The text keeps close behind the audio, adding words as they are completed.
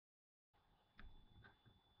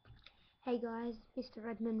Hey guys, Mr.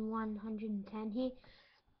 Redman 110 here.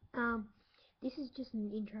 Um, this is just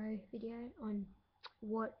an intro video on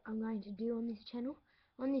what I'm going to do on this channel.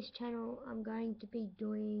 On this channel, I'm going to be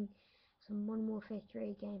doing some Modern Warfare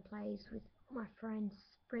 3 gameplays with my friend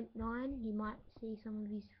Sprint9. You might see some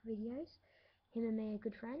of his videos. Him and me are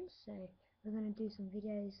good friends, so we're going to do some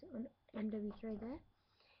videos on MW3 there.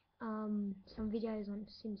 Some videos on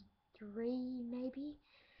Sims 3 maybe.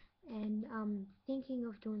 And thinking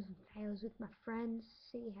of doing some fails with my friends,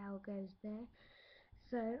 see how it goes there.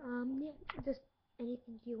 So yeah, just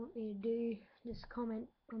anything you want me to do, just comment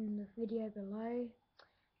on the video below.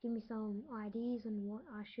 Give me some ideas on what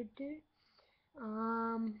I should do.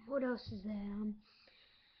 What else is there?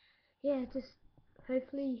 Yeah, just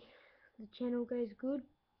hopefully the channel goes good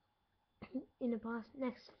in the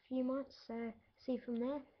next few months. So see from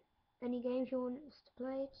there. Any games you want us to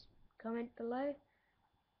play, just comment below.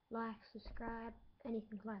 Like, subscribe,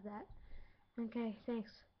 anything like that. Okay,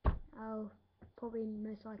 thanks. I'll probably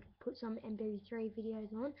most likely put some MW3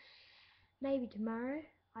 videos on. Maybe tomorrow.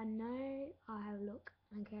 I know. I'll have a look.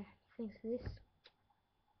 Okay, thanks for this.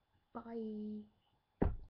 Bye.